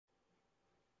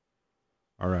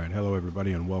Alright, hello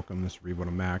everybody and welcome. This is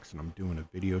Revo Max and I'm doing a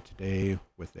video today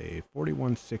with a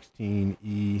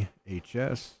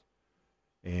 4116E-HS,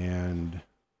 and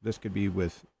this could be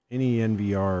with any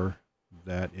NVR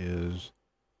that is,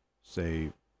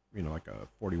 say, like a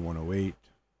 4108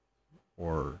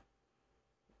 or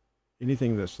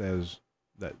anything that says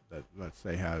that let's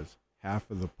say has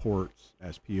half of the ports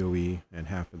as POE and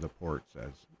half of the ports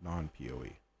as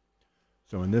non-POE.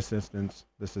 So in this instance,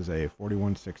 this is a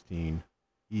 4116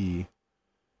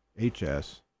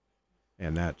 E-HS,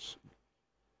 and that's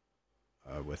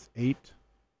with 8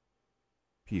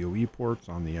 POE ports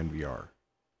on the NVR.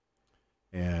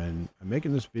 And I'm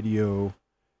making this video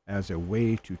as a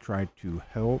way to try to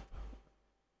help,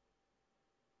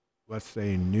 let's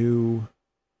say, new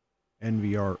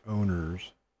NVR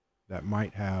owners that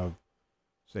might have,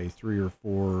 say, 3 or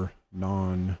 4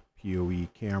 non-POE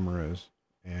cameras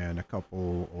and a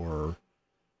couple, or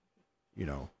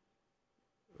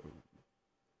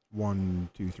 1,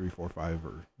 2, 3, 4, 5,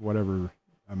 or whatever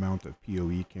amount of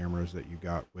POE cameras that you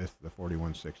got with the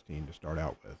 4116 to start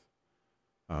out with.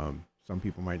 Some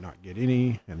people might not get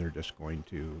any, and they're just going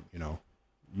to,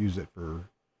 use it for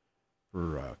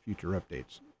future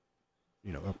updates,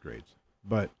 upgrades.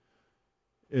 But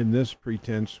in this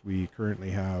pretense, we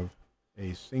currently have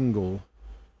a single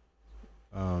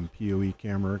POE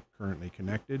camera currently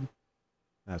connected.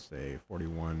 That's a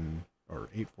 41 or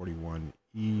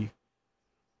 841E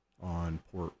on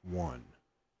port 1.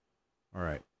 All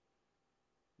right.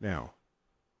 Now,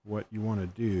 what you want to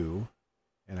do,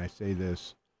 and I say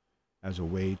this as a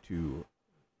way to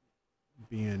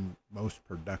being most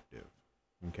productive,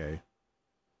 okay?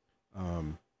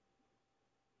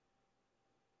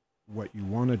 What you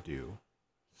want to do,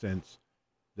 since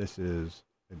this is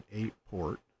an 8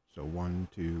 port, so 1,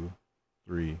 2,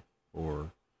 3,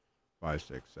 4, 5,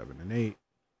 6, 7, and 8,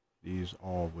 these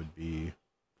all would be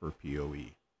for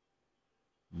POE.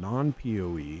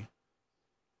 Non-POE,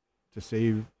 to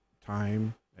save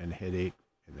time and headache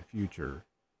in the future,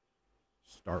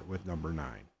 start with number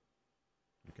 9.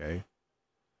 Okay?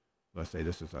 Let's say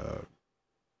this is a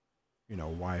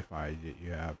Wi-Fi that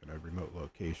you have in a remote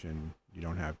location. You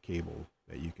don't have cable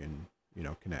that you can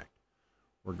connect.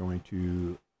 We're going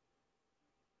to,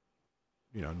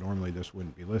 normally this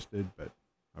wouldn't be listed, but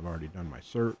I've already done my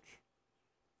search.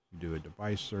 You do a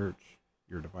device search,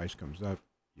 your device comes up,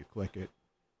 you click it,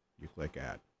 you click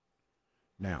add.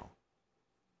 Now,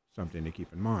 something to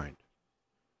keep in mind.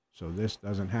 So this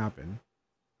doesn't happen,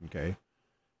 okay?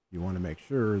 You want to make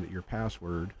sure that your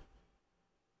password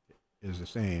is the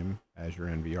same as your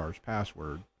NVR's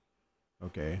password,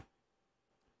 okay?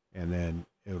 And then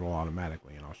it'll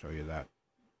automatically, and I'll show you that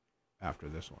after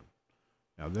this one.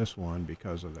 Now this one,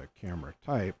 because of the camera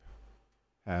type,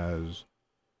 has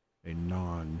a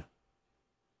non-normal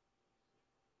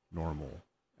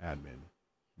admin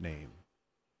name.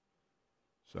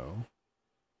 So,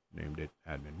 named it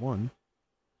admin 1.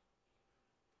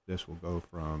 This will go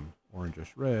from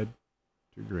orangish red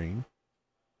to green.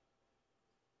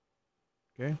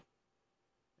 Okay?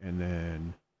 And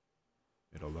then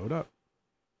it'll load up.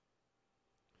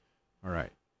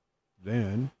 Alright.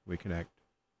 Then we connect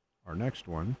our next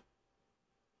one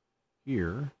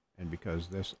here, and because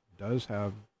this does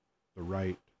have the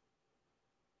right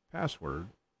password,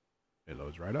 it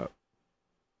loads right up.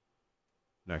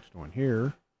 Next one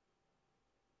here,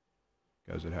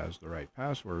 because it has the right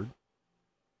password,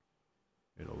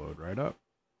 it'll load right up.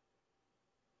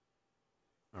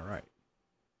 All right.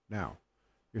 Now,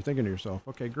 you're thinking to yourself,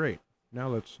 okay, great. Now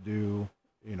let's do,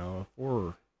 a 1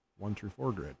 through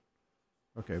 4 grid.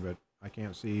 Okay, but I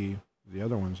can't see the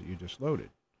other ones that you just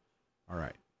loaded. All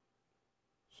right.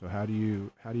 So how do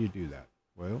you do that?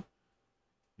 Well,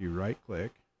 you right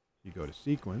click, you go to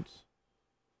sequence,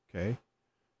 okay?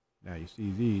 Now you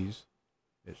see these,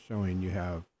 it's showing you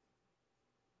have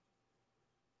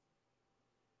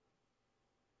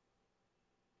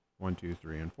 1, 2,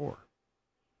 3, and 4.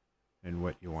 And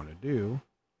what you want to do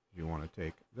is you want to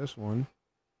take this one,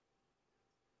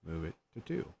 move it to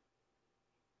 2.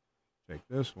 Take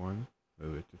this one,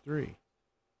 move it to 3.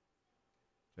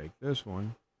 Take this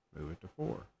one, move it to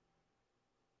 4.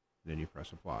 Then you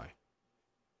press apply.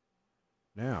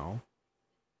 Now,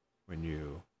 when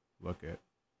you look at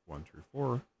 1 through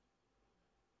 4,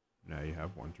 now you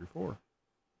have 1 through 4.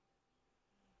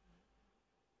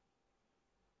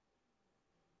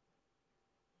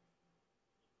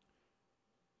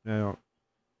 Now,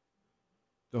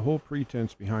 the whole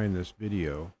pretense behind this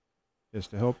video is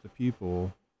to help the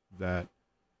people that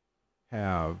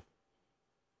have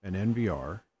an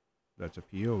NVR that's a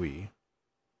POE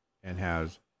and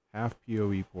has half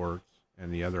POE ports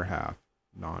and the other half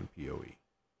non-POE.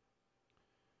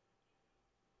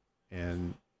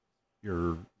 and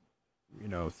you're, you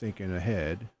know, thinking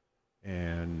ahead,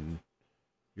 and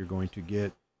you're going to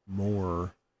get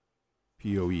more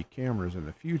POE cameras in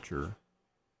the future.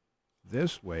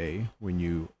 This way, when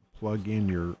you plug in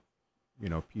your, you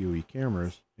know, POE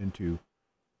cameras into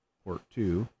port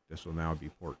 2, this will now be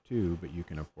port 2, but you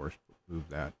can of course move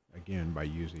that again by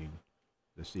using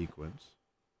the sequence.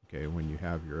 Okay, when you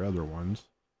have your other ones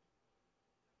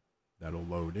that'll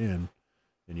load in,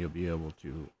 then you'll be able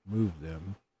to move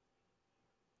them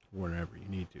whenever you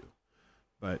need to.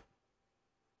 But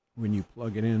when you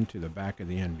plug it into the back of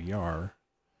the NVR,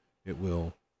 it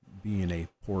will be in a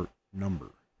port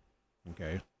number.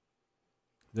 Okay,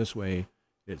 this way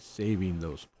it's saving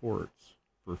those ports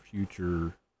for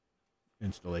future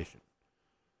installation.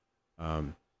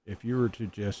 If you were to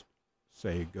just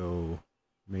say go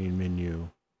main menu,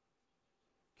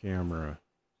 camera,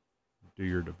 do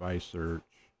your device search,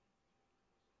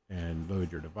 and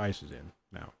load your devices in.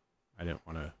 Now, I didn't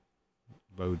want to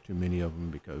load too many of them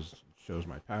because it shows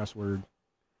my password,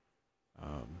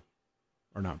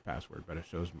 or not password, but it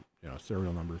shows, you know,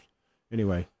 serial numbers.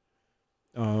 Anyway,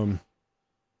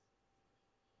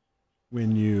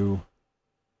 when you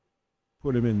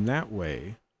put them in that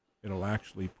way, it'll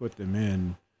actually put them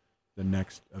in the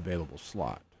next available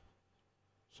slot.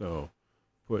 So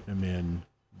putting them in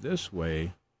this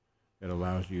way, it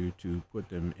allows you to put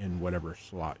them in whatever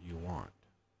slot you want.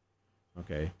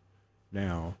 Okay,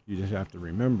 now you just have to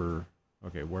remember,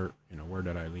 okay, where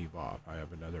did I leave off? I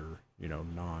have another, you know,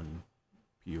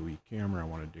 non-POE camera I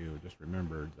want to do. Just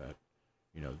remember that,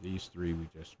 you know, these three we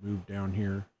just moved down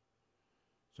here,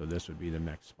 so this would be the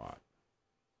next spot,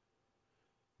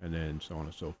 and then so on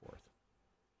and so forth.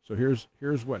 So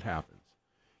here's what happens.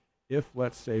 If,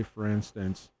 let's say, for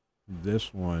instance,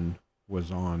 this one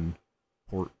was on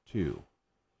port 2,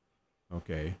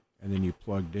 okay, and then you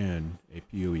plugged in a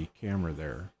POE camera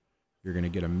there, you're going to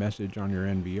get a message on your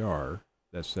NVR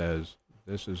that says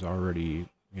this is already,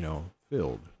 you know,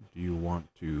 filled. Do you want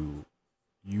to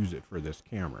use it for this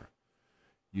camera?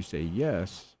 You say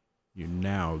yes, you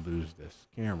now lose this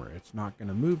camera. It's not going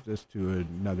to move this to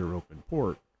another open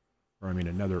port, or I mean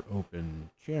another open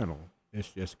channel. It's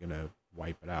just going to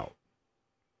wipe it out.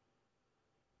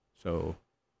 So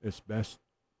it's best,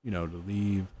 you know, to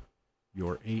leave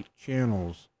your 8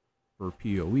 channels for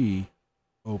POE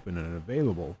open and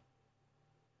available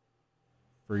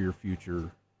for your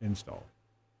future install.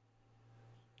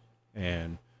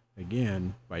 And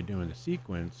again, by doing the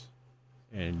sequence,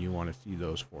 and you want to see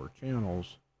those 4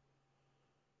 channels,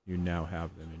 you now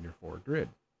have them in your 4 grid.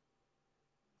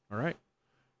 All right,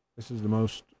 this is the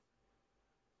most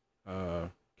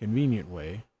convenient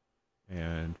way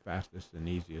and fastest and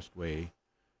easiest way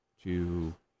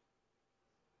to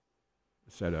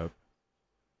set up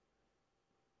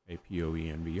a POE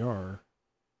NVR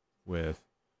with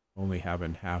only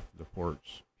having half the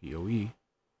ports POE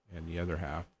and the other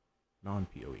half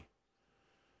non-POE.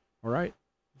 All right,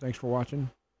 thanks for watching.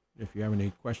 If you have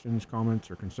any questions, comments,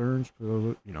 or concerns,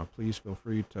 please feel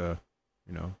free to,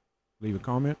 leave a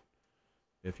comment.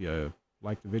 If you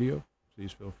like the video,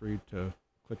 please feel free to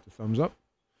click the thumbs up.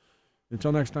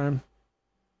 Until next time,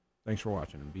 thanks for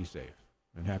watching, and be safe,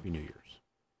 and Happy New Year's.